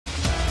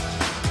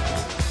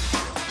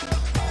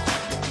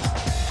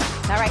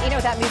All right, you know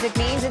what that music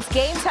means. It's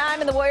game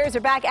time, and the Warriors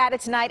are back at it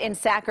tonight in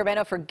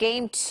Sacramento for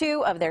Game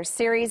 2 of their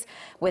series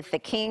with the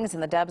Kings.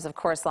 And the Dubs, of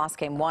course, lost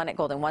Game 1 at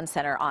Golden One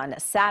Center on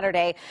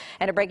Saturday.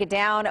 And to break it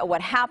down, what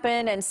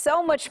happened, and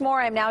so much more,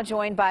 I'm now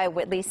joined by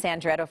Whitley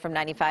Sandretto from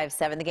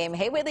 95.7 The Game.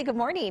 Hey, Whitley, good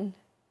morning.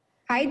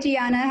 Hi,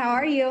 Gianna. How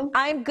are you?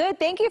 I'm good.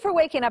 Thank you for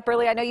waking up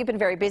early. I know you've been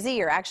very busy.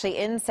 You're actually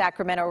in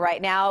Sacramento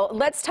right now.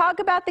 Let's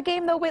talk about the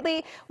game, though,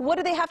 Whitley. What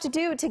do they have to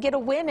do to get a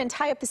win and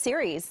tie up the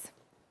series?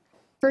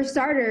 For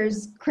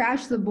starters,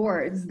 crash the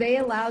boards. They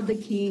allowed the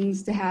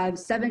Kings to have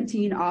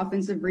 17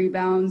 offensive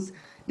rebounds.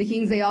 The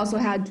Kings, they also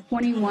had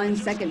 21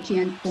 second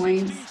chance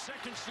points.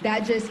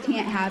 That just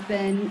can't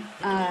happen.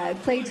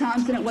 Klay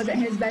Thompson, it wasn't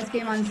his best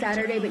game on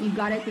Saturday, but you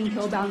got to think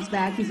he'll bounce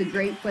back. He's a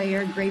great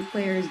player. Great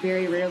players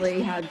very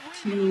rarely have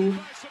two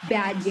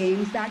bad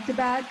games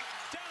back-to-back.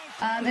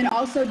 And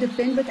also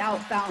defend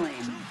without fouling.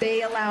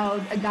 They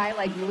allowed a guy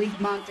like Malik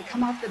Monk to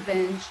come off the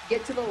bench,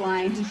 get to the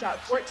line. He shot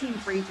 14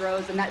 free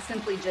throws, and that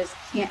simply just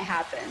can't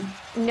happen.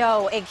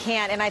 No, it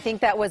can't. And I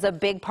think that was a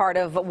big part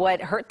of what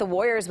hurt the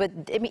Warriors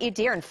with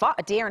De'Aaron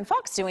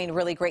Fox doing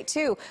really great,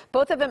 too.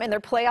 Both of them in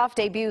their playoff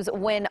debuts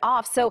went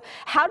off. So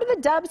how do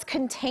the Dubs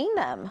contain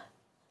them?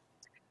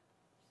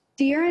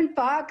 De'Aaron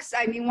Fox,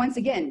 I mean, once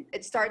again,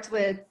 it starts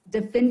with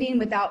defending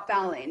without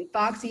fouling.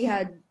 Fox, he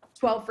had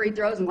 12 free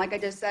throws, and like I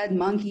just said,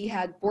 Monkey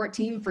had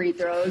 14 free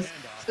throws.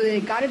 So they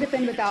got to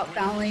defend without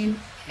fouling.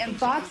 And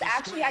Fox,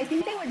 actually, I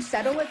think they would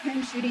settle with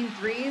him shooting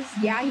threes.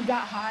 Yeah, he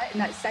got hot in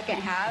that second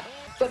half,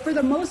 but for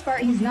the most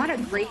part, he's not a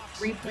great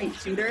three-point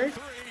shooter.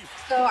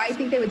 So I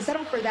think they would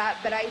settle for that,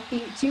 but I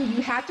think, too,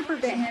 you have to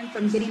prevent him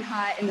from getting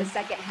hot in the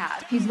second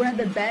half. He's one of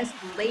the best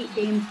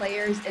late-game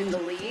players in the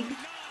league,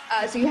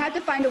 so you have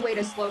to find a way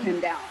to slow him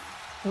down.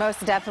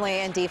 Most definitely,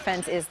 and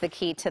defense is the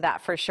key to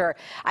that for sure.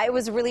 It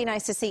was really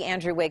nice to see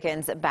Andrew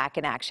Wiggins back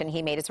in action.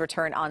 He made his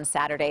return on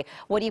Saturday.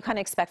 What do you kind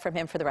of expect from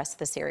him for the rest of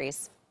the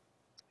series?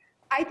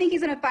 I think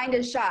he's going to find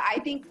his shot. I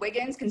think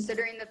Wiggins,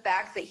 considering the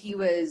fact that he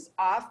was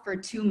off for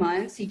 2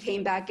 months, he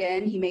came back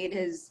in. He made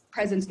his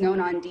presence known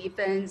on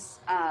defense.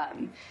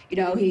 You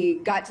know,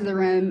 he got to the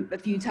rim a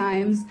few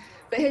times,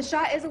 but his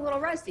shot is a little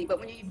rusty. But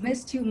when you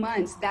miss 2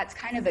 months, that's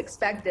kind of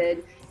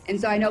expected. And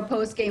so I know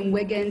post-game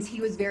Wiggins, he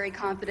was very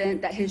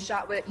confident that his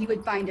shot, he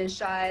would find his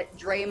shot.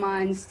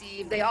 Draymond,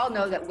 Steve, they all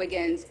know that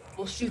Wiggins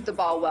will shoot the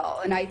ball well.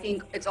 And I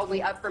think it's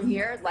only up from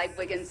here, like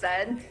Wiggins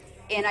said.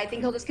 And I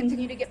think he'll just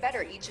continue to get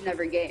better each and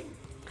every game.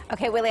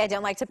 Okay, Willie, I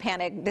don't like to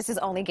panic. This is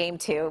only game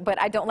 2, but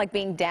I don't like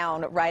being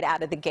down right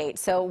out of the gate.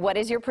 So what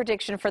is your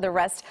prediction for the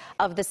rest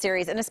of the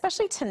series, and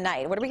especially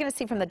tonight? What are we going to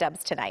see from the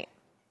Dubs tonight?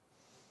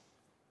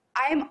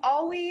 I'm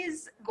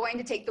always going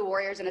to take the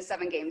Warriors in a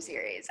 7-game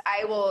series.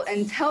 I will,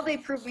 until they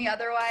prove me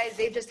otherwise.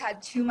 They've just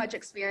had too much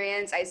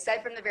experience. I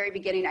said from the very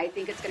beginning, I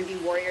think it's going to be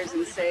Warriors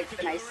in 6,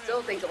 and I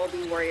still think it will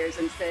be Warriors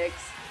in 6.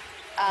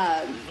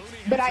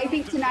 But I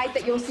think tonight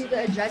that you'll see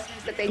the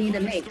adjustments that they need to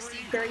make.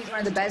 Steve Curry's one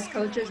of the best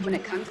coaches when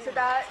it comes to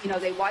that. You know,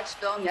 they watched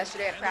film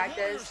yesterday at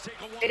practice.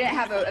 They didn't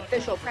have an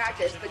official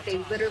practice, but they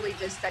literally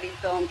just studied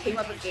film, came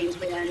up with game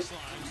plans.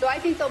 So I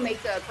think they'll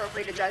make the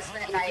appropriate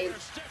adjustment, and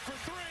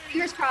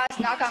fingers crossed,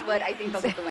 knock on wood, I think they'll get the win.